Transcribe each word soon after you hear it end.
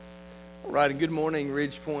Right, and good morning,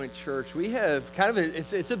 Ridgepoint Church. We have kind of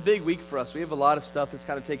it's a big week for us. We have a lot of stuff that's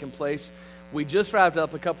kind of taken place. We just wrapped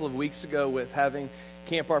up a couple of weeks ago with having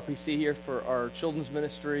Camp RPC here for our children's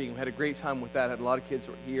ministry. We had a great time with that. Had a lot of kids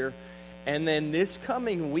who were here. And then this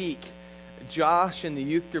coming week, Josh and the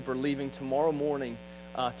youth group are leaving tomorrow morning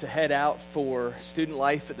to head out for Student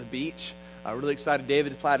Life at the Beach. Really excited.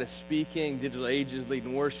 David Platt is speaking, Digital Ages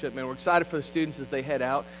leading worship. Man, we're excited for the students as they head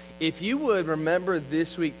out. If you would remember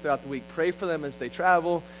this week, throughout the week, pray for them as they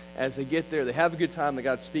travel, as they get there. They have a good time. That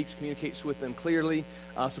God speaks, communicates with them clearly.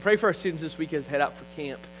 So pray for our students this week as they head out for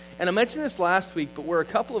camp. And I mentioned this last week, but we're a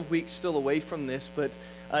couple of weeks still away from this. But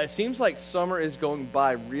it seems like summer is going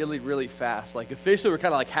by really, really fast. Like officially, we're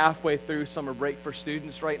kind of like halfway through summer break for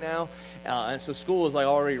students right now. And so school is like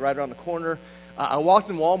already right around the corner. I walked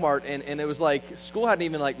in Walmart, and it was like school hadn't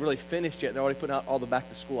even like really finished yet. They're already putting out all the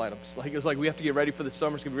back-to-school items. Like it was like we have to get ready for the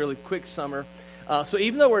summer. It's going to be a really quick summer. So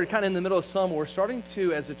even though we're kind of in the middle of summer, we're starting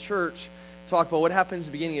to, as a church, talk about what happens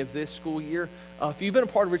at the beginning of this school year. If you've been a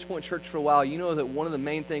part of Ridgepoint Church for a while, you know that one of the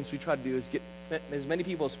main things we try to do is get as many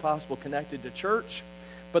people as possible connected to church,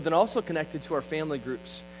 but then also connected to our family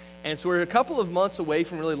groups. And so we're a couple of months away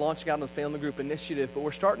from really launching out on the family group initiative, but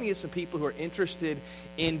we're starting to get some people who are interested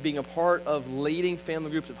in being a part of leading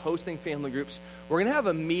family groups, of hosting family groups. We're going to have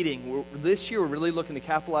a meeting. This year, we're really looking to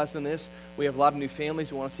capitalize on this. We have a lot of new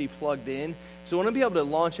families we want to see plugged in. So we want to be able to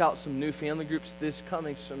launch out some new family groups this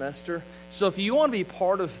coming semester. So if you want to be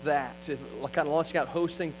part of that, kind of launching out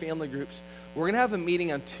hosting family groups, we're going to have a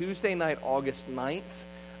meeting on Tuesday night, August 9th.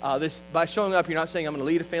 By showing up, you're not saying I'm going to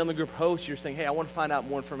lead a family group host. You're saying, hey, I want to find out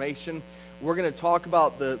more information. We're going to talk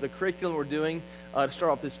about the curriculum we're doing to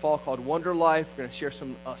start off this fall called Wonder Life. We're going to share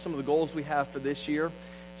some of the goals we have for this year.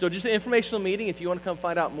 So just an informational meeting. If you want to come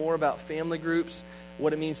find out more about family groups,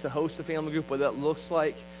 what it means to host a family group, what that looks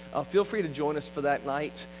like, feel free to join us for that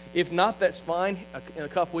night. If not, that's fine. In a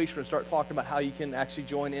couple weeks, we're going to start talking about how you can actually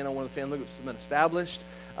join in on one of the family groups that's been established.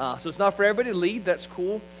 So it's not for everybody to lead. That's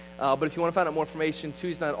cool. But if you want to find out more information,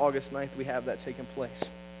 Tuesday night, August 9th, we have that taking place.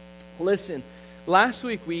 Listen, last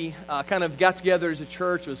week we kind of got together as a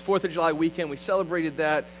church. It was 4th of July weekend. We celebrated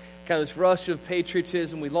that, kind of this rush of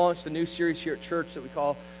patriotism. We launched a new series here at church that we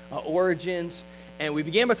call Origins. And we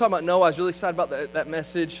began by talking about Noah. I was really excited about that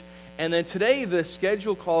message. And then today the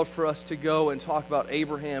schedule called for us to go and talk about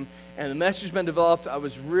Abraham. And the message has been developed. I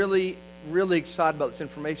was really, really excited about this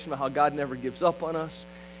information about how God never gives up on us.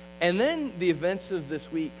 And then the events of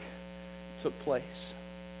this week took place.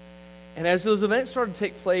 And as those events started to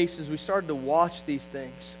take place, as we started to watch these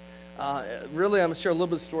things, really I'm going to share a little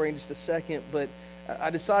bit of the story in just a second, but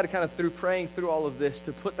I decided kind of through praying through all of this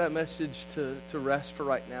to put that message to rest for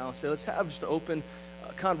right now. So let's have just an open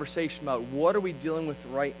conversation about what are we dealing with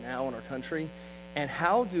right now in our country, and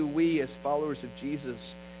how do we as followers of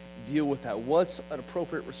Jesus deal with that? What's an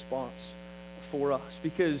appropriate response for us?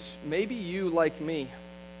 Because maybe you, like me,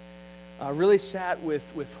 really sat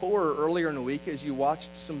with horror earlier in the week as you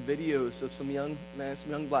watched some videos of some young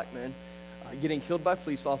black men getting killed by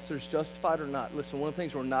police officers, justified or not. Listen, one of the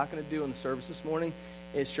things we're not going to do in the service this morning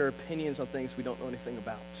is share opinions on things we don't know anything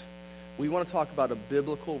about. We want to talk about a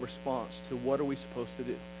biblical response to what are we supposed to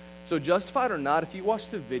do. So justified or not, if you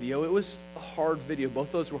watched the video, it was a hard video. Both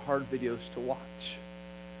of those were hard videos to watch.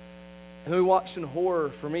 And then we watched in horror,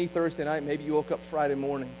 for me, Thursday night. Maybe you woke up Friday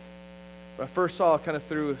morning. But I first saw kind of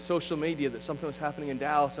through social media that something was happening in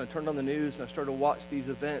Dallas, and I turned on the news and I started to watch these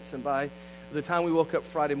events. And by the time we woke up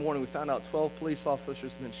Friday morning, we found out 12 police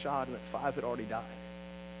officers had been shot and that 5 had already died.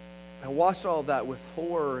 And I watched all of that with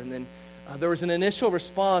horror, and then there was an initial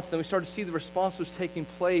response. Then we started to see the response was taking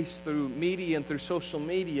place through media and through social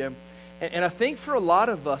media. And I think for a lot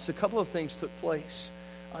of us, a couple of things took place.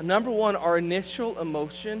 Number one, our initial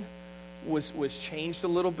emotion was changed a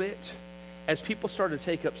little bit. As people started to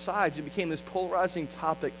take up sides, it became this polarizing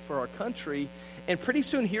topic for our country. And pretty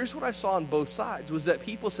soon, here's what I saw on both sides, was that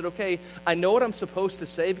people said, okay, I know what I'm supposed to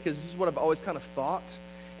say because this is what I've always kind of thought.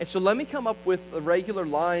 And so let me come up with the regular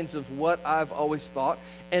lines of what I've always thought.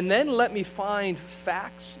 And then let me find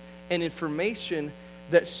facts and information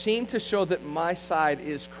that seem to show that my side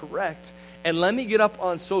is correct. And let me get up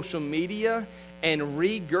on social media and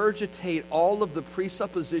regurgitate all of the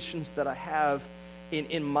presuppositions that I have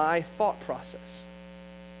in my thought process.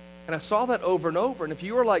 And I saw that over and over. And if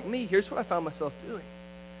you were like me, here's what I found myself doing.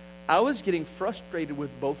 I was getting frustrated with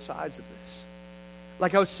both sides of this.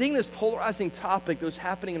 Like I was seeing this polarizing topic that was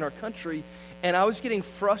happening in our country, and I was getting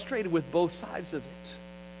frustrated with both sides of it.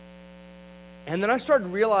 And then I started to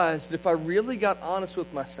realize that if I really got honest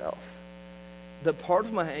with myself, that part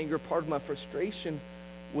of my anger, part of my frustration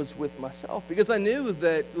was with myself, because I knew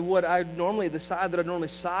that the side that I normally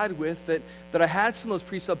side with, that I had some of those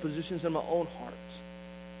presuppositions in my own heart.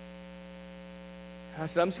 And I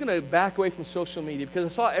said, I'm just going to back away from social media, because I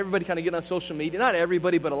saw everybody kind of getting on social media. Not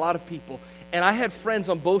everybody, but a lot of people. And I had friends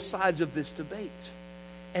on both sides of this debate.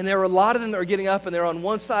 And there were a lot of them that were getting up, and they're on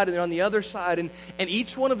one side and they're on the other side. And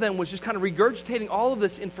each one of them was just kind of regurgitating all of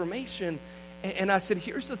this information. And I said,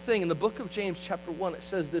 here's the thing. In the book of James, chapter 1, it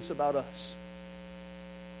says this about us: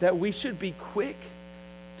 that we should be quick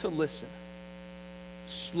to listen,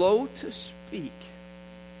 slow to speak,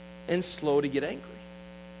 and slow to get angry.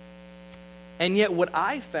 And yet what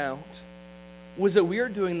I found was that we are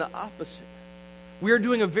doing the opposite. We are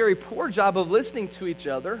doing a very poor job of listening to each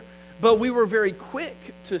other, but we were very quick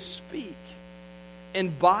to speak.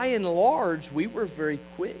 And by and large, we were very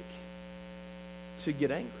quick to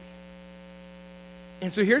get angry.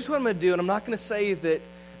 And so here's what I'm going to do, and I'm not going to say that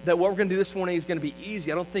what we're going to do this morning is going to be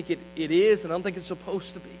easy. I don't think it is, and I don't think it's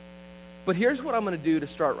supposed to be. But here's what I'm going to do to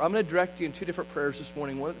start. I'm going to direct you in two different prayers this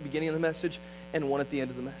morning, one at the beginning of the message and one at the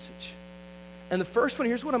end of the message. And the first one,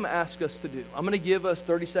 here's what I'm going to ask us to do. I'm going to give us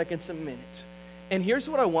 30 seconds, a minute. And here's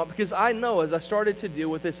what I want, because I know as I started to deal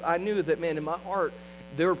with this, I knew that, man, in my heart,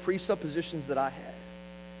 there were presuppositions that I had.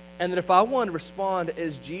 And that if I wanted to respond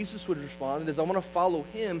as Jesus would respond, and as I want to follow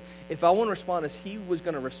him, if I want to respond as he was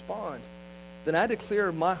going to respond, then I had to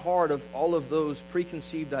clear my heart of all of those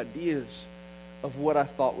preconceived ideas of what I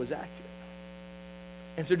thought was accurate.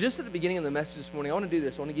 And so just at the beginning of the message this morning, I want to do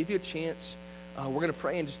this. I want to give you a chance. We're going to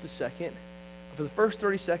pray in just a second. For the first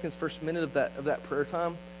 30 seconds, first minute of that prayer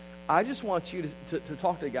time, I just want you to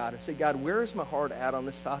talk to God and say, God, where is my heart at on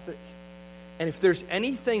this topic? And if there's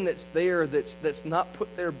anything that's there that's not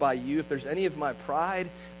put there by you, if there's any of my pride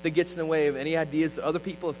that gets in the way of any ideas that other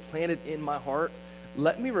people have planted in my heart,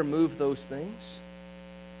 let me remove those things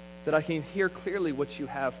that I can hear clearly what you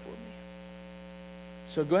have for me.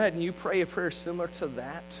 So go ahead and you pray a prayer similar to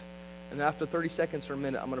that. And after 30 seconds or a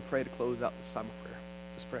minute, I'm going to pray to close out this time of prayer.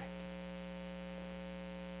 Let's pray.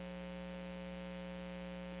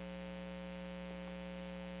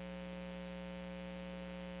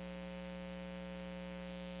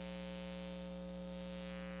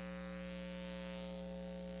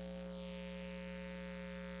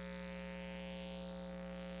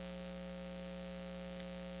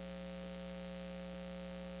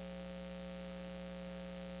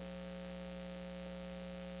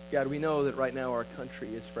 God, we know that right now our country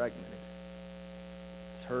is fragmented.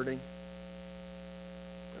 It's hurting.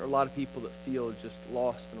 There are a lot of people that feel just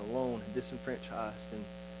lost and alone and disenfranchised, and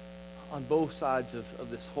on both sides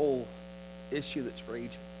of this whole issue that's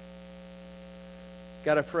raging.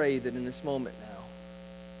 God, I pray that in this moment now,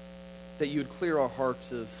 that you would clear our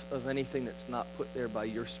hearts of anything that's not put there by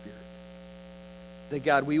your Spirit. That,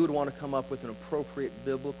 God, we would want to come up with an appropriate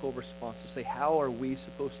biblical response to say, how are we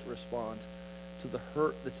supposed to respond to the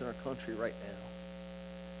hurt that's in our country right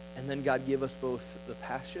now? And then, God, give us both the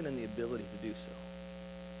passion and the ability to do so.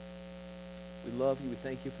 We love you. We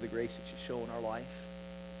thank you for the grace that you show in our life.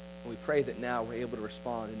 And we pray that now we're able to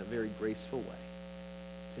respond in a very graceful way.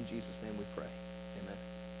 It's in Jesus' name we pray. Amen.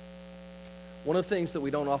 One of the things that we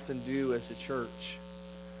don't often do as a church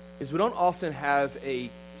is we don't often have a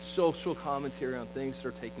social commentary on things that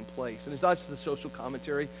are taking place. And it's not just the social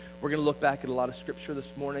commentary. We're going to look back at a lot of scripture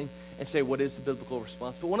this morning and say, what is the biblical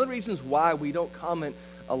response? But one of the reasons why we don't comment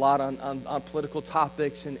a lot on political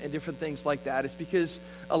topics and different things like that is because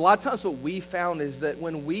a lot of times what we found is that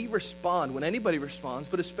when we respond, when anybody responds,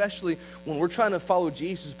 but especially when we're trying to follow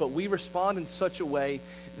Jesus, but we respond in such a way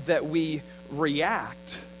that we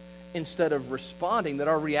react instead of responding, that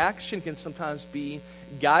our reaction can sometimes be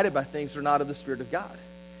guided by things that are not of the Spirit of God.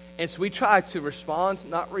 And so we try to respond,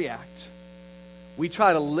 not react. We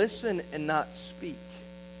try to listen and not speak.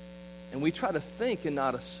 And we try to think and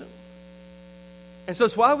not assume. And so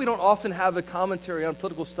it's why we don't often have a commentary on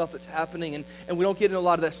political stuff that's happening, and we don't get into a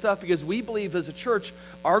lot of that stuff, because we believe as a church,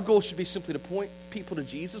 our goal should be simply to point people to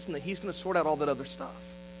Jesus and that he's going to sort out all that other stuff.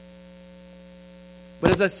 But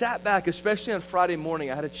as I sat back, especially on Friday morning,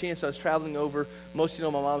 I had a chance. I was traveling over. Most of you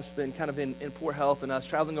know my mom's been kind of in poor health, and I was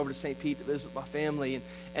traveling over to St. Pete to visit my family.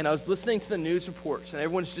 And I was listening to the news reports, and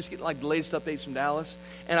everyone's just getting like the latest updates from Dallas.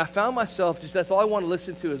 And I found myself that's all I wanted to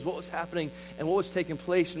listen to is what was happening and what was taking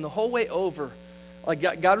place. And the whole way over, like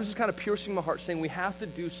God was just kind of piercing my heart, saying we have to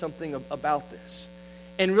do something about this.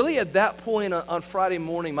 And really at that point on Friday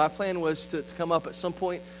morning, my plan was to come up at some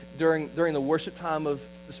point during the worship time of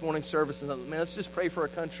this morning's service, and man, let's just pray for our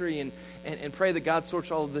country and pray that God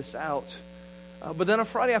sorts all of this out. But then on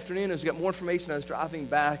Friday afternoon, as I got more information, I was driving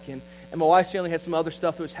back, and my wife's family had some other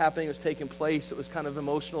stuff that was happening, that was taking place, that was kind of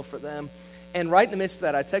emotional for them. And right in the midst of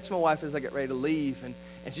that, I text my wife as I get ready to leave, and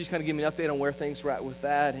she's kind of giving me an update on where things were at with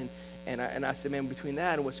that. And I said, man, between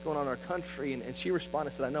that and what's going on in our country, and she responded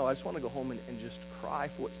and said, I know, I just want to go home and just cry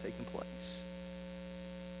for what's taking place.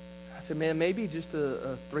 I said, man, maybe just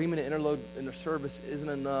a 3-minute interlude in the service isn't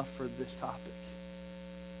enough for this topic.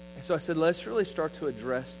 And so I said, let's really start to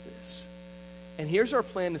address this. And here's our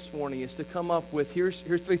plan this morning, is to come up with, here's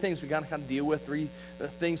 3 things we got to kind of deal with, 3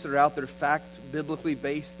 things that are out there, fact, biblically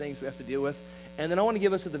based things we have to deal with. And then I want to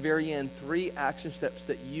give us at the very end 3 action steps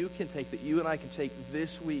that you can take, that you and I can take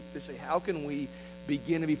this week to say, how can we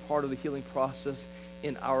begin to be part of the healing process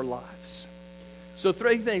in our lives? So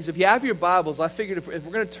 3 things. If you have your Bibles, I figured if we're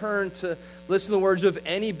going to turn to listen to the words of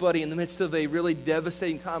anybody in the midst of a really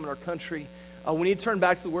devastating time in our country, we need to turn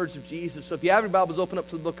back to the words of Jesus. So if you have your Bibles, open up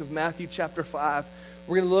to the book of Matthew chapter 5.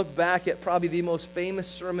 We're going to look back at probably the most famous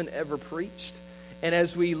sermon ever preached. And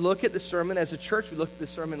as we look at the sermon, as a church, we looked at the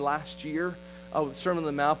sermon last year, the Sermon on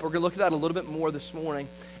the Mount. But we're going to look at that a little bit more this morning.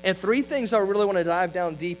 And 3 things I really want to dive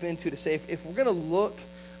down deep into to say, if we're going to look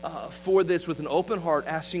for this with an open heart,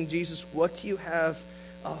 asking Jesus, what do you have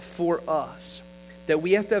for us? That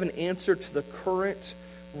we have to have an answer to the current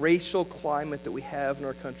racial climate that we have in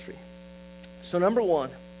our country. So number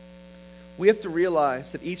 1, we have to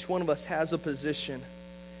realize that each one of us has a position,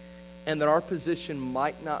 and that our position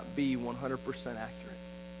might not be 100% accurate.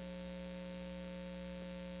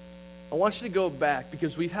 I want you to go back,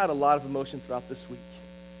 because we've had a lot of emotion throughout this week.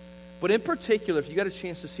 But in particular, if you got a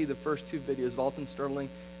chance to see the first 2 videos of Alton Sterling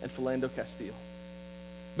and Philando Castile,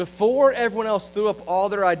 before everyone else threw up all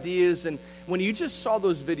their ideas, and when you just saw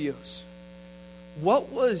those videos,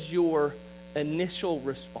 what was your initial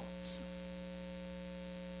response?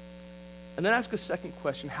 And then ask a second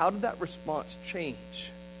question. How did that response change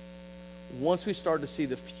once we started to see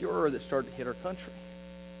the furor that started to hit our country?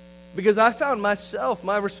 Because I found myself,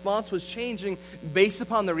 my response was changing based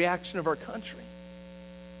upon the reaction of our country.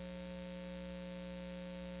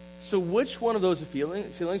 So which one of those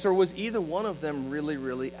feelings, or was either one of them really,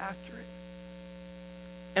 really accurate?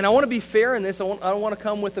 And I want to be fair in this. I don't want to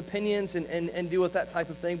come with opinions and deal with that type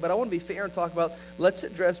of thing, but I want to be fair and talk about, let's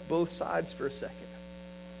address both sides for a second.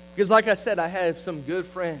 Because like I said, I had some good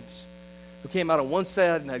friends who came out on one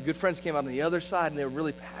side, and I had good friends who came out on the other side, and they were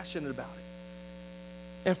really passionate about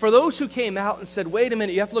it. And for those who came out and said, wait a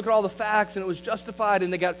minute, you have to look at all the facts, and it was justified,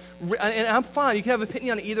 and and I'm fine. You can have an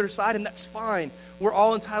opinion on either side, and that's fine. We're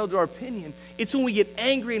all entitled to our opinion. It's when we get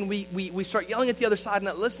angry and we start yelling at the other side and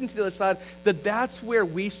not listening to the other side, that's where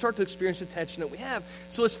we start to experience the tension that we have.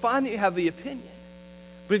 So it's fine that you have the opinion.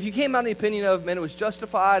 But if you came out in the opinion of, man, it was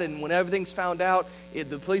justified, and when everything's found out,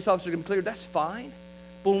 the police officer can be cleared, that's fine.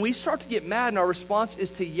 But when we start to get mad and our response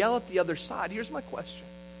is to yell at the other side, here's my question.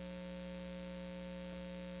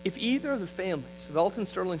 If either of the families, if Alton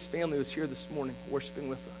Sterling's family was here this morning worshiping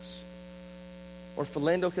with us, or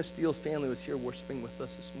Philando Castile's family was here worshiping with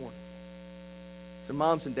us this morning, if their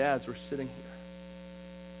moms and dads were sitting here,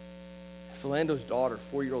 if Philando's daughter,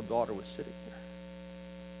 4-year-old daughter, was sitting here,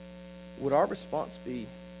 would our response be,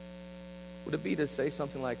 would it be to say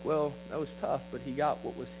something like, well, that was tough, but he got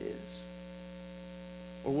what was his?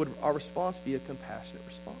 Or would our response be a compassionate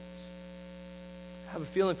response? I have a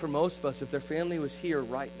feeling for most of us, if their family was here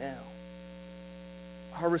right now,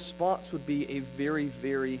 our response would be a very,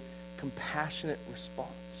 very compassionate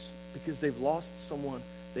response, because they've lost someone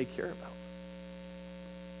they care about.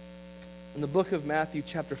 In the book of Matthew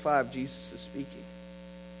chapter 5, Jesus is speaking.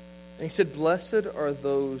 And he said, blessed are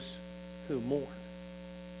those who mourn,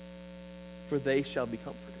 for they shall be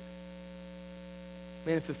comforted.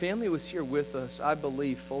 Man, if the family was here with us, I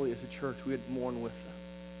believe fully as a church we would mourn with them.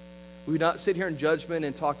 We would not sit here in judgment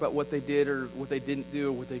and talk about what they did or what they didn't do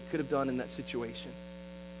or what they could have done in that situation.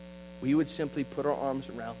 We would simply put our arms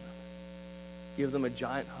around them, give them a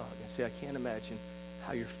giant hug, and say, I can't imagine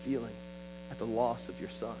how you're feeling at the loss of your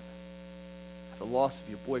son, at the loss of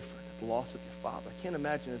your boyfriend, at the loss of your father. I can't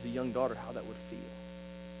imagine as a young daughter how that would feel.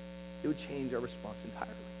 It would change our response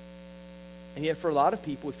entirely. And yet for a lot of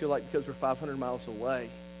people, we feel like because we're 500 miles away,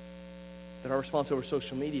 that our response over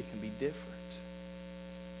social media can be different.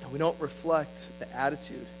 And we don't reflect the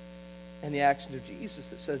attitude and the actions of Jesus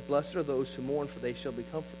that says, blessed are those who mourn, for they shall be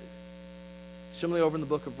comforted. Similarly, over in the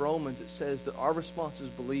book of Romans, it says that our response as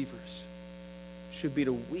believers should be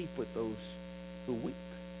to weep with those who weep.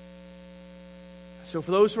 So for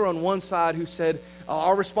those who are on one side who said,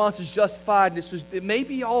 our response is justified,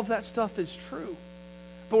 maybe all of that stuff is true.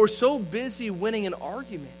 But we're so busy winning an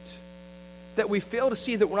argument that we fail to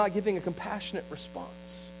see that we're not giving a compassionate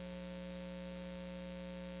response.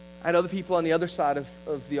 I had other people on the other side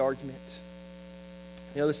of the argument,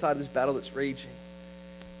 the other side of this battle that's raging.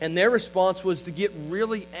 And their response was to get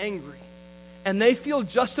really angry. And they feel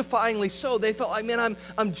justifyingly so. They felt like, man,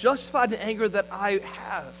 I'm justified in anger that I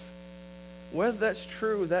have. Whether that's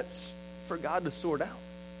true, that's for God to sort out.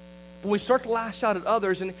 But we start to lash out at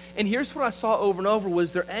others, and here's what I saw over and over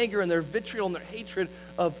was their anger and their vitriol and their hatred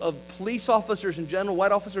of police officers in general,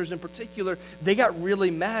 white officers in particular. They got really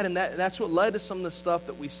mad, and that's what led to some of the stuff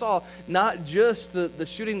that we saw. Not just the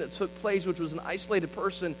shooting that took place, which was an isolated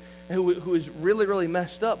person who is really, really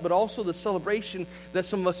messed up, but also the celebration that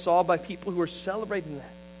some of us saw by people who were celebrating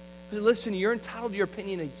that. But listen, you're entitled to your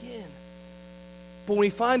opinion again. But when we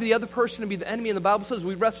find the other person to be the enemy, and the Bible says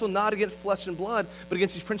we wrestle not against flesh and blood, but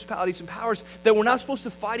against these principalities and powers, that we're not supposed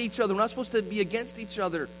to fight each other. We're not supposed to be against each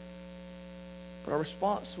other. But our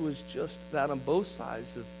response was just that on both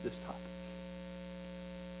sides of this topic.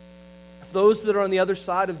 If those that are on the other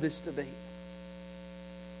side of this debate,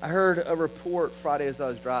 I heard a report Friday as I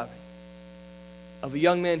was driving of a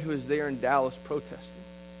young man who was there in Dallas protesting.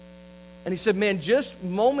 And he said, man, just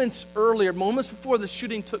moments earlier, moments before the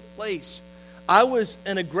shooting took place, I was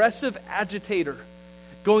an aggressive agitator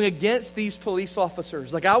going against these police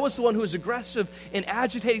officers. Like I was the one who was aggressive in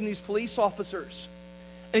agitating these police officers.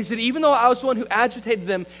 And he said, even though I was the one who agitated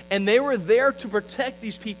them, and they were there to protect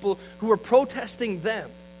these people who were protesting them,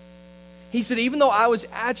 he said, even though I was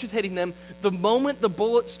agitating them, the moment the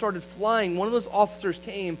bullets started flying, one of those officers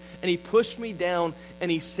came and he pushed me down and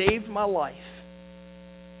he saved my life.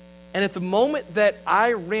 And at the moment that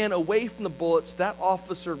I ran away from the bullets, that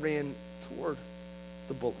officer ran toward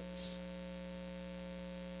the bullets.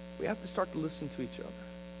 We have to start to listen to each other.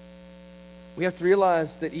 We have to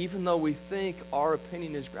realize that even though we think our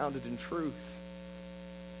opinion is grounded in truth,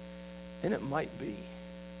 and it might be,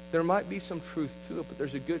 there might be some truth to it, but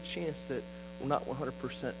there's a good chance that we're not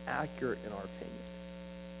 100% accurate in our opinion.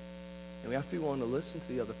 And we have to be willing to listen to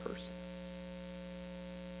the other person.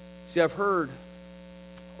 See, I've heard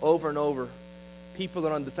over and over people that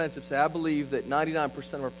are on the defensive say, I believe that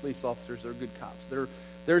 99% of our police officers are good cops.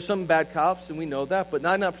 There are some bad cops, and we know that, but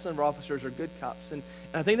 99% of our officers are good cops. And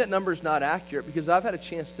I think that number is not accurate because I've had a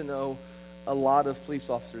chance to know a lot of police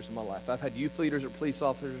officers in my life. I've had youth leaders that are police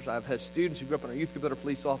officers. I've had students who grew up in our youth group that are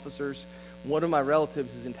police officers. One of my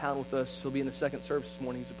relatives is in town with us. He'll be in the second service this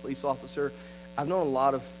morning. He's a police officer. I've known a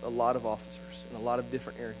lot of officers in a lot of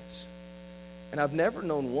different areas. And I've never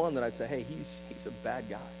known one that I'd say, hey, he's a bad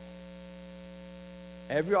guy.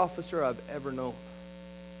 Every officer I've ever known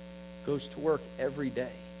goes to work every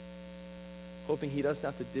day hoping he doesn't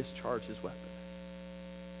have to discharge his weapon.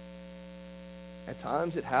 At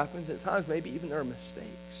times it happens. At times maybe even there are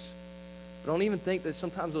mistakes. But I don't even think that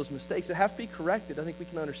sometimes those mistakes that have to be corrected, I think we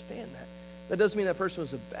can understand that. That doesn't mean that person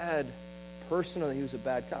was a bad person or that he was a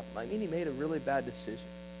bad cop. It might mean he made a really bad decision.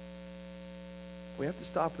 We have to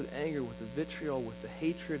stop with anger, with the vitriol, with the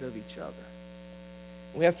hatred of each other.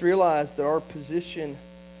 We have to realize that our position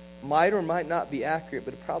might or might not be accurate,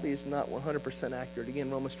 but it probably is not 100% accurate.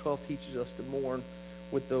 Again, Romans 12 teaches us to mourn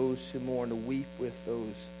with those who mourn, to weep with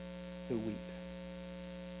those who weep.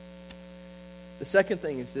 The second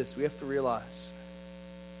thing is this. We have to realize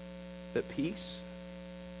that peace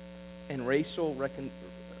and racial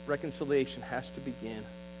reconciliation has to begin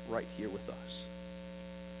right here with us.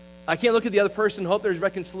 I can't look at the other person and hope there's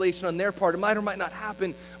reconciliation on their part. It might or might not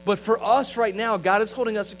happen. But for us right now, God is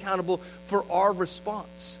holding us accountable for our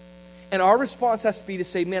response. And our response has to be to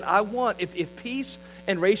say, man, I want, if peace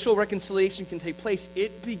and racial reconciliation can take place,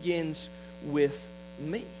 it begins with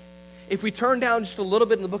me. If we turn down just a little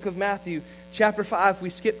bit in the book of Matthew, chapter 5,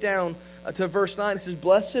 we skip down to verse 9. It says,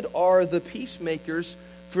 blessed are the peacemakers,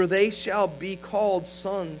 for they shall be called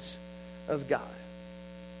sons of God.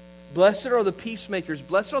 Blessed are the peacemakers.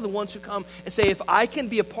 Blessed are the ones who come and say, if I can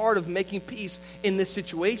be a part of making peace in this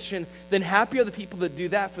situation, then happy are the people that do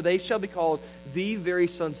that, for they shall be called the very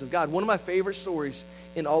sons of God. One of my favorite stories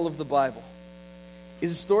in all of the Bible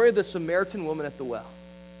is the story of the Samaritan woman at the well.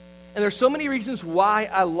 And there's so many reasons why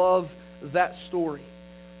I love that story.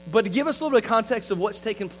 But to give us a little bit of context of what's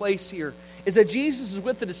taking place here is that Jesus is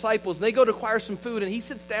with the disciples, and they go to acquire some food, and he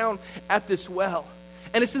sits down at this well.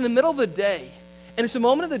 And it's in the middle of the day. And it's a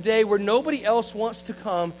moment of the day where nobody else wants to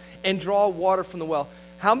come and draw water from the well.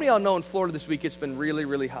 How many of y'all know in Florida this week it's been really,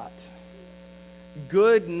 really hot?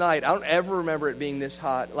 Good night. I don't ever remember it being this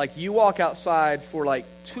hot. Like you walk outside for like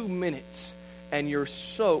 2 minutes and you're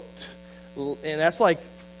soaked. And that's like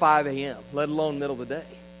 5 a.m., let alone middle of the day.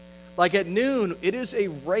 Like at noon, it is a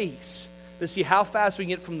race to see how fast we can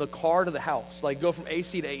get from the car to the house. Like go from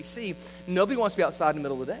AC to AC. Nobody wants to be outside in the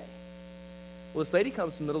middle of the day. Well, this lady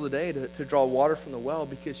comes in the middle of the day to draw water from the well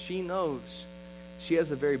because she knows she has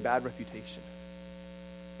a very bad reputation.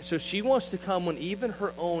 So she wants to come when even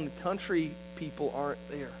her own country people aren't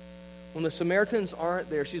there. When the Samaritans aren't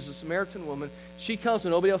there, she's a Samaritan woman. She comes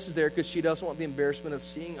when nobody else is there because she doesn't want the embarrassment of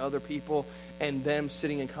seeing other people and them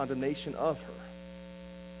sitting in condemnation of her.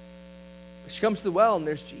 But she comes to the well and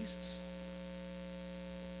there's Jesus.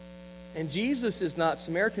 And Jesus is not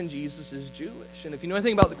Samaritan, Jesus is Jewish. And if you know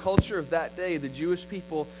anything about the culture of that day, the Jewish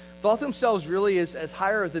people thought themselves really as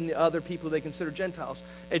higher than the other people they consider Gentiles.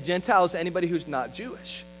 A Gentile is anybody who's not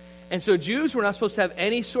Jewish. And so Jews were not supposed to have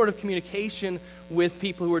any sort of communication with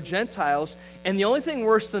people who were Gentiles. And the only thing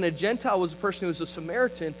worse than a Gentile was a person who was a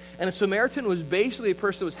Samaritan. And a Samaritan was basically a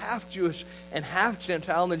person who was half Jewish and half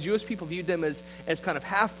Gentile. And the Jewish people viewed them as kind of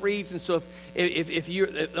half-breeds. And so if you're,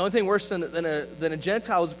 the only thing worse than a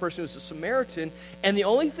Gentile was a person who was a Samaritan. And the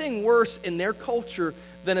only thing worse in their culture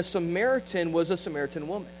than a Samaritan was a Samaritan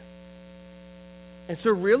woman. And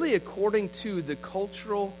so really, according to the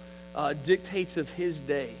cultural dictates of his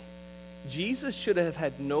day, Jesus should have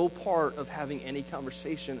had no part of having any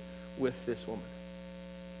conversation with this woman.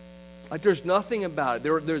 Like, there's nothing about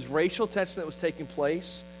it. There's racial tension that was taking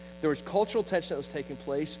place. There was cultural tension that was taking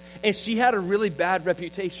place. And she had a really bad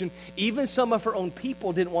reputation. Even some of her own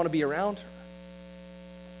people didn't want to be around her.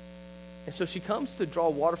 And so she comes to draw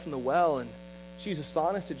water from the well, and she's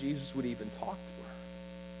astonished that Jesus would even talk to her.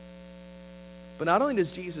 But not only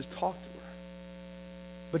does Jesus talk to her,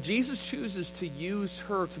 but Jesus chooses to use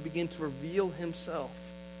her to begin to reveal himself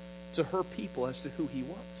to her people as to who he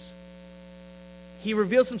was. He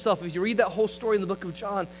reveals himself. If you read that whole story in the book of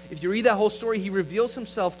John, if you read that whole story, he reveals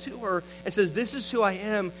himself to her and says, this is who I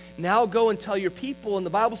am. Now go and tell your people. And the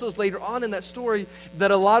Bible says later on in that story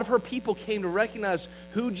that a lot of her people came to recognize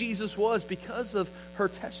who Jesus was because of her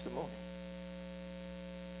testimony.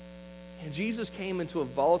 And Jesus came into a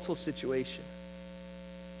volatile situation.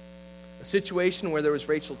 A situation where there was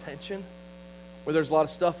racial tension, where there was a lot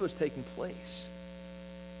of stuff that was taking place.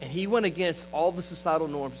 And he went against all the societal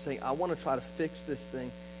norms, saying, I want to try to fix this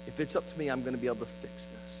thing. If it's up to me, I'm going to be able to fix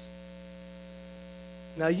this.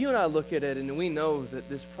 Now, you and I look at it, and we know that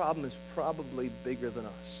this problem is probably bigger than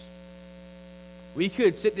us. We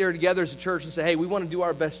could sit there together as a church and say, hey, we want to do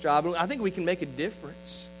our best job. And I think we can make a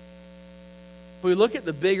difference. But we look at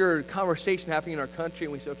the bigger conversation happening in our country,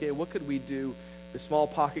 and we say, okay, what could we do? The small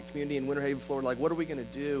pocket community in Winter Haven, Florida, like, what are we going to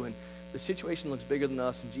do? And the situation looks bigger than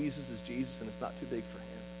us, and Jesus is Jesus, and it's not too big for him.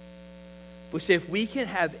 We say if we can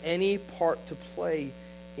have any part to play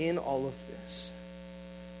in all of this,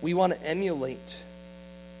 we want to emulate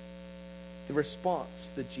the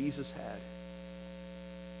response that Jesus had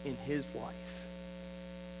in his life.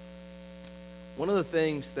 One of the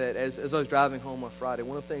things that, as I was driving home on Friday,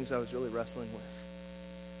 one of the things I was really wrestling with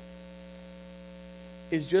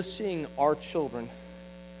is just seeing our children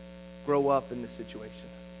grow up in this situation.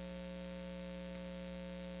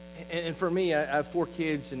 And for me, I have 4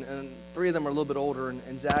 kids, and 3 of them are a little bit older,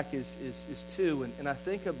 and Zach is 2. And I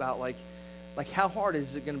think about, like how hard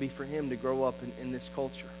is it going to be for him to grow up in this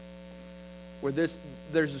culture where there's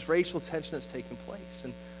this racial tension that's taking place.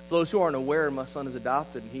 And for those who aren't aware, my son is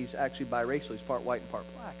adopted, and he's actually biracial. He's part white and part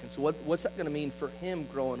black. And so what's that going to mean for him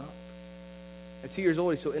growing up? At 2 years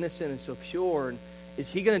old, he's so innocent and so pure, and is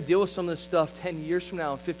he going to deal with some of this stuff 10 years from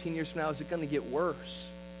now and 15 years from now? Is it going to get worse?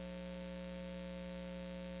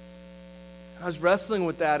 I was wrestling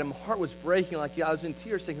with that, and my heart was breaking. Like, I was in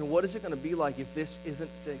tears thinking, what is it going to be like if this isn't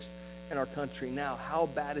fixed in our country now? How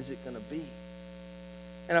bad is it going to be?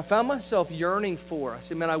 And I found myself yearning for, I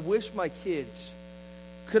said, man, I wish my kids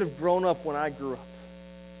could have grown up when I grew up.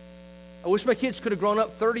 I wish my kids could have grown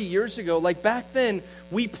up 30 years ago. Like, back then,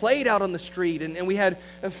 we played out on the street, and we had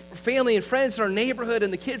a family and friends in our neighborhood,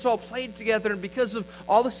 and the kids all played together. And because of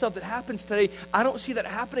all the stuff that happens today, I don't see that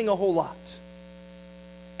happening a whole lot.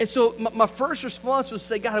 And so my first response was to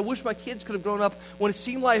say, God, I wish my kids could have grown up when it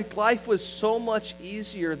seemed like life was so much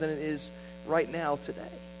easier than it is right now today.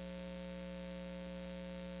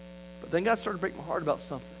 But then God started to break my heart about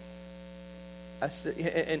something. I said,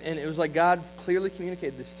 and it was like God clearly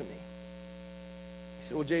communicated this to me. He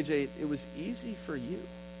said, well, JJ, it was easy for you.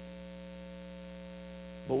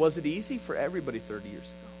 But was it easy for everybody 30 years ago?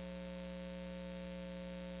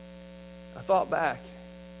 I thought back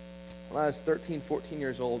when I was 13, 14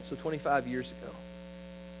 years old, so 25 years ago.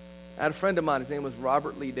 I had a friend of mine, his name was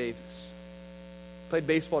Robert Lee Davis. Played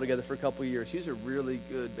baseball together for a couple of years. He was a really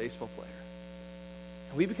good baseball player.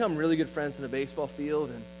 And we become really good friends in the baseball field,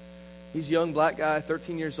 and he's a young black guy,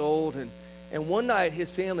 13 years old, and one night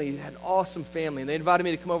his family had an awesome family, and they invited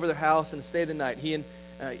me to come over to their house and stay the night. He and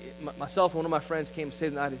myself and one of my friends came to stay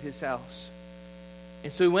the night at his house.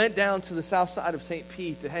 And so we went down to the south side of St.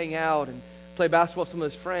 Pete to hang out and play basketball with some of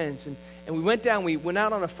his friends. And we went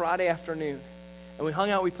out on a Friday afternoon. And we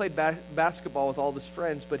hung out, we played basketball with all of his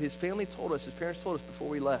friends. But his family told us, his parents told us before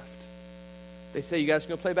we left, they say, you guys are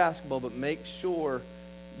going to play basketball, but make sure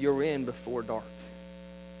you're in before dark.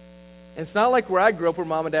 And it's not like where I grew up where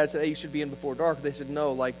mom and dad said, hey, you should be in before dark. They said,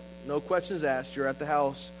 no, like, no questions asked. You're at the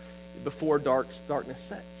house before darkness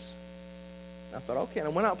sets. And I thought, okay. And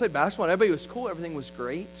I went out and played basketball, and everybody was cool. Everything was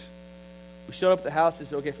great. We showed up at the house. They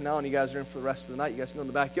said, okay, from now on, you guys are in for the rest of the night. You guys can go in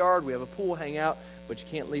the backyard. We have a pool, hang out, but you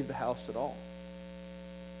can't leave the house at all.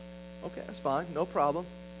 Okay, that's fine. No problem.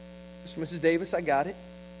 Mr. and Mrs. Davis, I got it.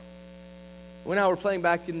 Went out, we're playing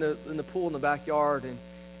back in the pool in the backyard,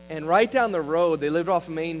 and right down the road, they lived off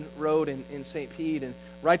a main road in St. Pete, and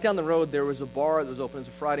right down the road there was a bar that was open. It was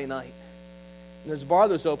a Friday night. And there's a bar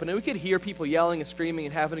that was open, and we could hear people yelling and screaming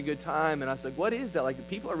and having a good time, and I was like, what is that? Like,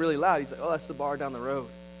 people are really loud. He's like, oh, that's the bar down the road.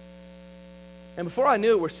 And before I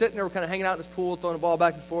knew it, we're sitting there, we're kind of hanging out in this pool, throwing the ball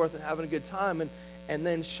back and forth and having a good time, and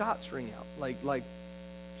then shots ring out, like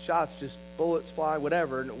shots, just bullets fly,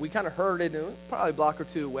 whatever. And we kind of heard it, and it was probably a block or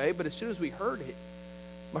two away, but as soon as we heard it,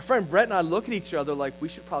 my friend Brett and I look at each other like, we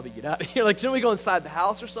should probably get out of here. Like, shouldn't we go inside the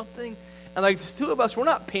house or something? And like, the two of us, we're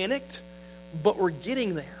not panicked, but we're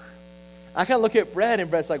getting there. I kind of look at Brett, and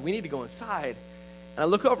Brett's like, we need to go inside. And I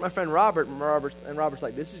look over at my friend Robert, and Robert's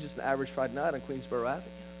like, this is just an average Friday night on Queensboro Avenue.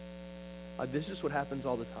 Like, this is just what happens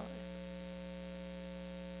all the time.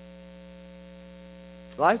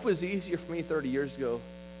 Life was easier for me 30 years ago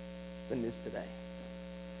than it is today.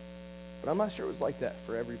 But I'm not sure it was like that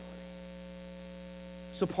for everybody.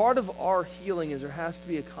 So part of our healing is there has to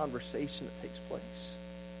be a conversation that takes place.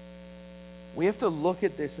 We have to look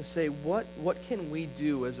at this and say, what can we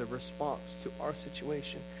do as a response to our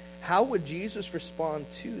situation? How would Jesus respond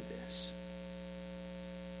to this?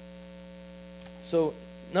 So,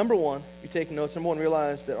 number one, if you're taking notes, number one,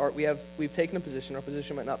 realize that we've taken a position. Our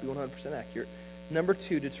position might not be 100% accurate. Number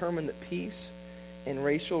two, determine that peace and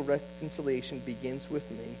racial reconciliation begins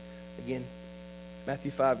with me. Again,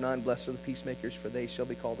 Matthew 5:9, blessed are the peacemakers, for they shall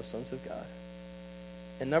be called the sons of God.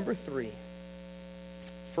 And number three,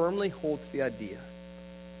 firmly hold to the idea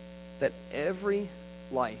that every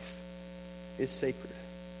life is sacred.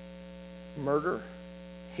 Murder,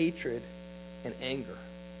 hatred, and anger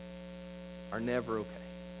are never okay.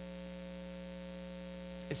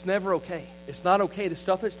 It's never okay. It's not okay. The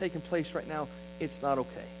stuff that's taking place right now, it's not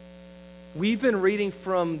okay. We've been reading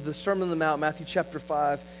from the Sermon on the Mount, Matthew chapter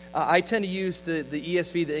 5. I tend to use the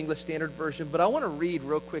ESV, the English Standard Version, but I want to read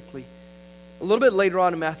real quickly. A little bit later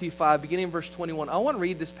on in Matthew 5, beginning in verse 21, I want to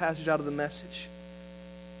read this passage out of the Message.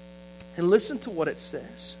 And listen to what it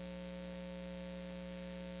says.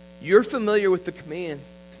 You're familiar with the command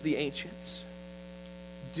to the ancients.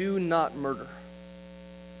 Do not murder.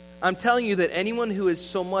 I'm telling you that anyone who is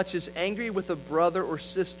so much as angry with a brother or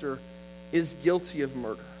sister is guilty of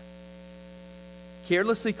murder.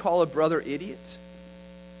 Carelessly call a brother idiot,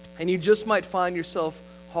 and you just might find yourself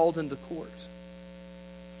hauled into court.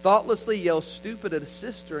 Thoughtlessly yell stupid at a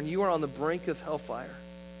sister, and you are on the brink of hellfire.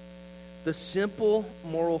 The simple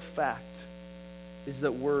moral fact is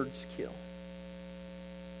that words kill.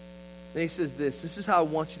 Then he says this is how I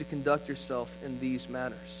want you to conduct yourself in these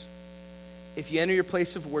matters. If you enter your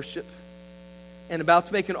place of worship and about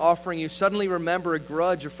to make an offering, you suddenly remember a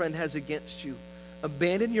grudge a friend has against you.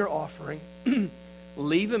 Abandon your offering,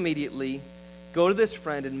 leave immediately, go to this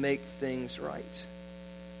friend and make things right.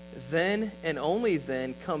 Then and only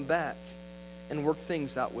then come back and work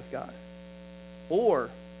things out with God. Or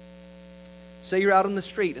say you're out on the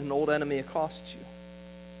street and an old enemy accosts you.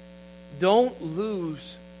 Don't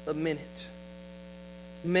lose a minute.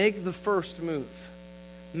 Make the first move.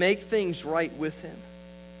 Make things right with him.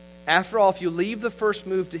 After all, if you leave the first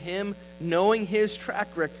move to him, knowing his track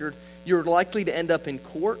record, you're likely to end up in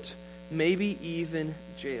court, maybe even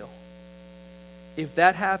jail. If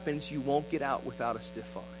that happens, you won't get out without a stiff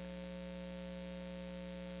fine.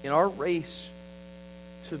 In our race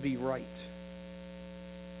to be right,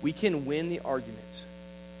 we can win the argument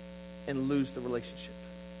and lose the relationship.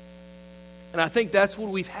 And I think that's what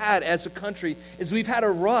we've had as a country, is we've had a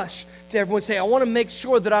rush to everyone say, I want to make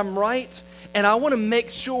sure that I'm right, and I want to make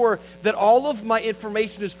sure that all of my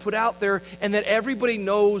information is put out there and that everybody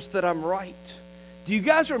knows that I'm right. Do you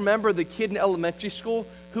guys remember the kid in elementary school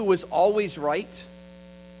who was always right?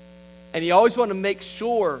 And he always wanted to make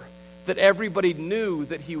sure that everybody knew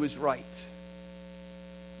that he was right.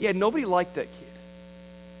 Yeah, nobody liked that kid.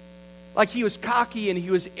 Like, he was cocky and he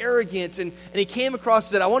was arrogant, and he came across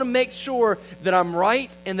and said, I want to make sure that I'm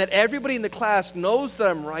right and that everybody in the class knows that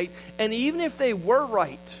I'm right. And even if they were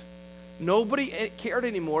right, nobody cared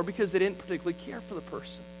anymore because they didn't particularly care for the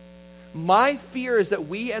person. My fear is that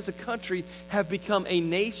we as a country have become a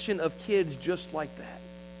nation of kids just like that.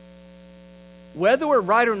 Whether we're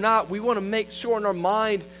right or not, we want to make sure in our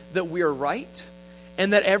mind that we are right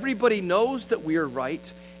and that everybody knows that we are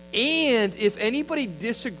right. And if anybody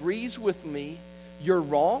disagrees with me, you're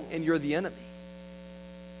wrong and you're the enemy.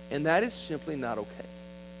 And that is simply not okay.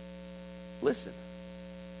 Listen,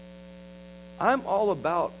 I'm all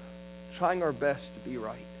about trying our best to be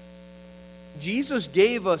right. Jesus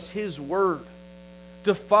gave us His word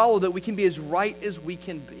to follow that we can be as right as we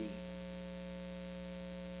can be.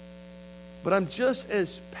 But I'm just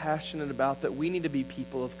as passionate about that we need to be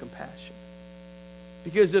people of compassion.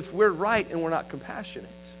 Because if we're right and we're not compassionate,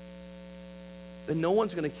 then no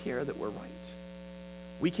one's going to care that we're right.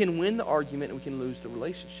 We can win the argument and we can lose the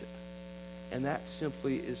relationship. And that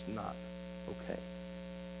simply is not okay.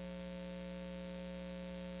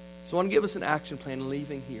 So I want to give us an action plan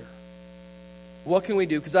leaving here. What can we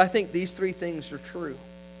do? Because I think these three things are true.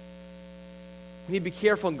 We need to be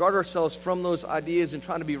careful and guard ourselves from those ideas and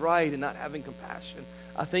trying to be right and not having compassion.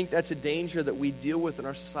 I think that's a danger that we deal with in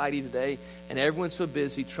our society today, and everyone's so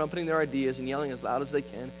busy trumpeting their ideas and yelling as loud as they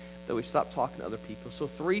can that we stop talking to other people. So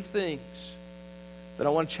 3 things that I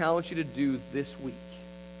want to challenge you to do this week.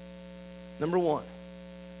 Number 1,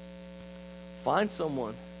 find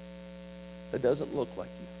someone that doesn't look like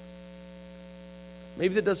you.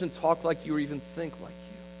 Maybe that doesn't talk like you or even think like you.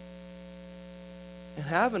 And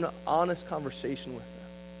have an honest conversation with them.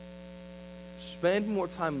 Spend more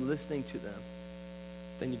time listening to them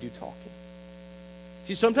than you do talking.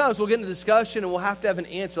 See, sometimes we'll get into discussion and we'll have to have an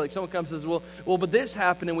answer. Like someone comes and says, well, but this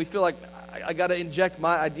happened, and we feel like I got to inject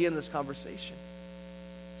my idea in this conversation.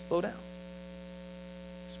 Slow down.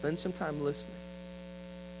 Spend some time listening.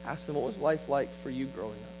 Ask them, what was life like for you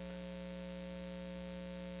growing up?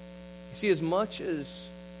 You see, as much as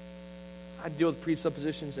I deal with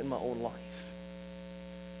presuppositions in my own life,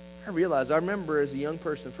 I remember as a young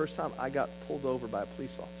person, the first time I got pulled over by a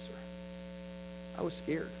police officer, I was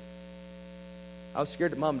scared. I was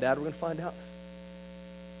scared that mom and dad were going to find out.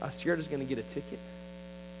 I was scared I was going to get a ticket.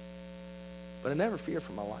 But I never feared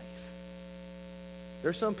for my life. There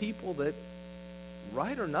are some people that,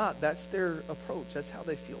 right or not, that's their approach. That's how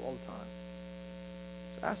they feel all the time.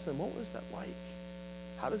 So ask them, what was that like?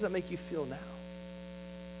 How does that make you feel now?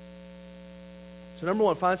 So number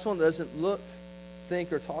 1, find someone that doesn't look,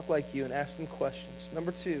 think, or talk like you and ask them questions.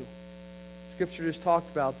 Number 2, Scripture just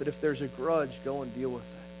talked about that if there's a grudge, go and deal with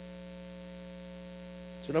that.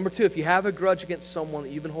 So number 2, if you have a grudge against someone that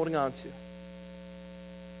you've been holding on to,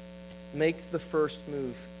 make the first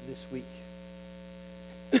move this week.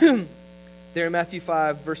 There in Matthew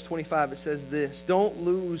 5, verse 25, it says this: don't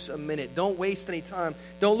lose a minute. Don't waste any time.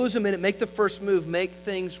 Don't lose a minute. Make the first move. Make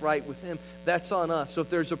things right with Him. That's on us. So if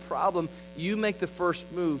there's a problem, you make the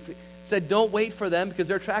first move. It said don't wait for them because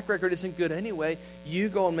their track record isn't good anyway. You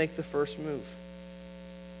go and make the first move.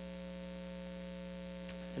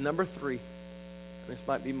 And number 3, and this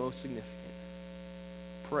might be most significant,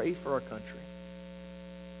 pray for our country.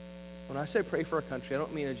 When I say pray for our country, I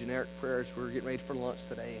don't mean a generic prayer as we're getting ready for lunch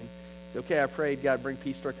today and okay, I prayed, God, bring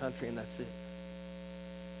peace to our country, and that's it.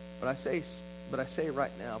 But I say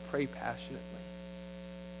right now, pray passionately.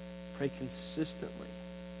 Pray consistently.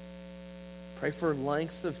 Pray for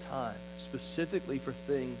lengths of time, specifically for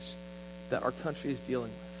things that our country is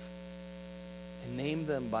dealing with. And name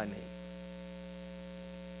them by name.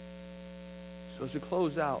 So as we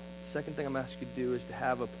close out, the second thing I'm asking you to do is to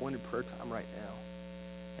have a appointed prayer time right now.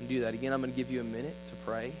 And do that. Again, I'm going to give you a minute to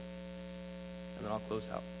pray, and then I'll close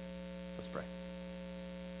out. Let's pray.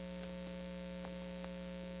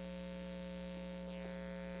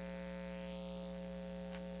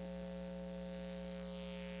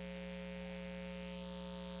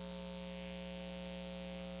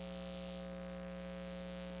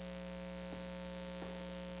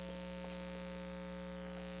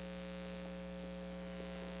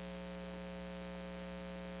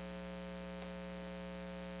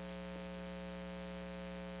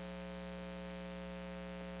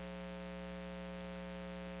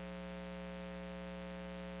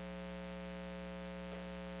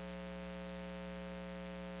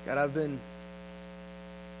 God, I've been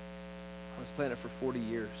on this planet for 40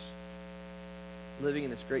 years, living in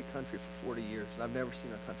this great country for 40 years, and I've never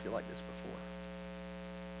seen a country like this before.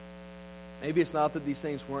 Maybe it's not that these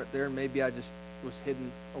things weren't there, maybe I just was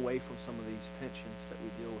hidden away from some of these tensions that we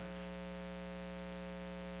deal with.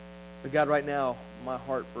 But God, right now, my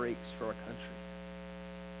heart breaks for our country.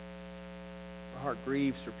 My heart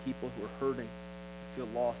grieves for people who are hurting, who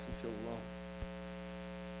feel lost and feel alone.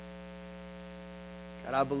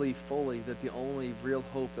 God, I believe fully that the only real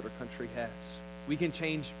hope that our country has We can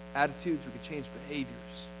change attitudes, we can change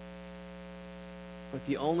behaviors. But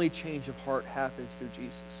the only change of heart happens through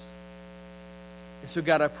Jesus. And so,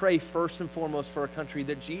 God, I pray first and foremost for our country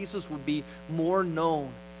that Jesus would be more known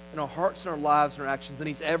in our hearts and our lives and our actions than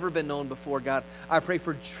he's ever been known before, God. I pray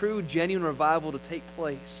for true, genuine revival to take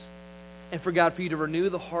place. And for God, for you to renew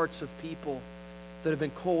the hearts of people that have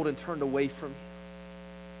been cold and turned away from you.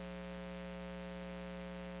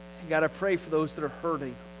 And God, I pray for those that are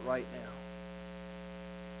hurting right now.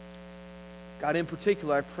 God, in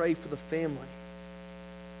particular, I pray for the family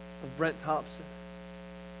of Brent Thompson,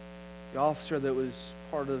 the officer that was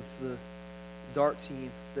part of the DART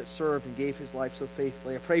team that served and gave his life so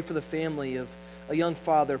faithfully. I pray for the family of a young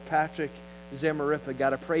father, Patrick Zamarippa.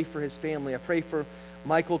 God, I pray for his family. I pray for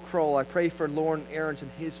Michael Kroll. I pray for Lauren Aarons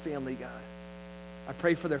and his family, God. I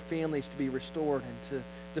pray for their families to be restored and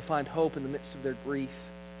to find hope in the midst of their grief.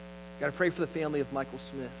 God, I pray for the family of Michael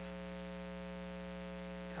Smith.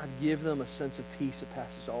 God, give them a sense of peace that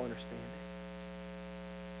passes all understanding.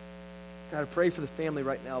 God, I pray for the family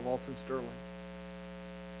right now of Alton Sterling.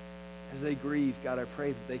 As they grieve, God, I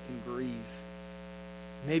pray that they can grieve.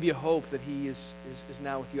 Maybe a hope that he is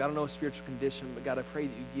now with you. I don't know his spiritual condition, but God, I pray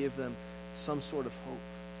that you give them some sort of hope.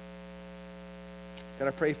 God,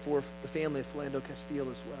 I pray for the family of Philando Castile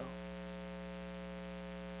as well.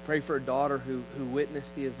 Pray for a daughter who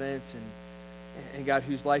witnessed the events and God,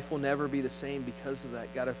 whose life will never be the same because of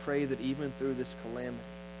that. God, I pray that even through this calamity,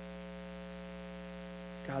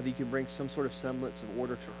 God, that you can bring some sort of semblance of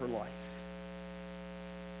order to her life.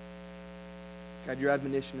 God, your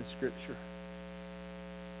admonition in Scripture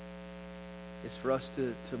is for us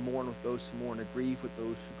to mourn with those who mourn, to grieve with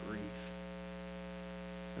those who grieve.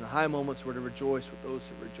 And the high moments were to rejoice with those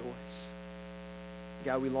who rejoice.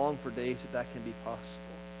 God, we long for days that can be possible.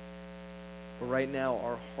 But right now,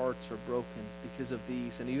 our hearts are broken because of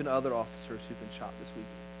these and even other officers who've been shot this weekend.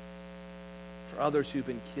 For others who've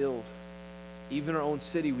been killed. Even in our own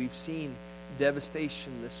city, we've seen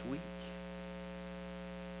devastation this week.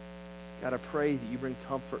 God, I pray that you bring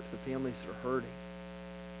comfort to the families that are hurting.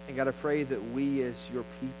 And God, I pray that we as your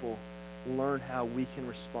people learn how we can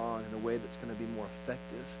respond in a way that's going to be more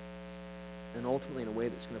effective and ultimately in a way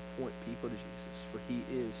that's going to point people to Jesus, for he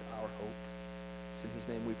is our hope. It's in his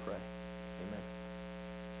name we pray. Amen.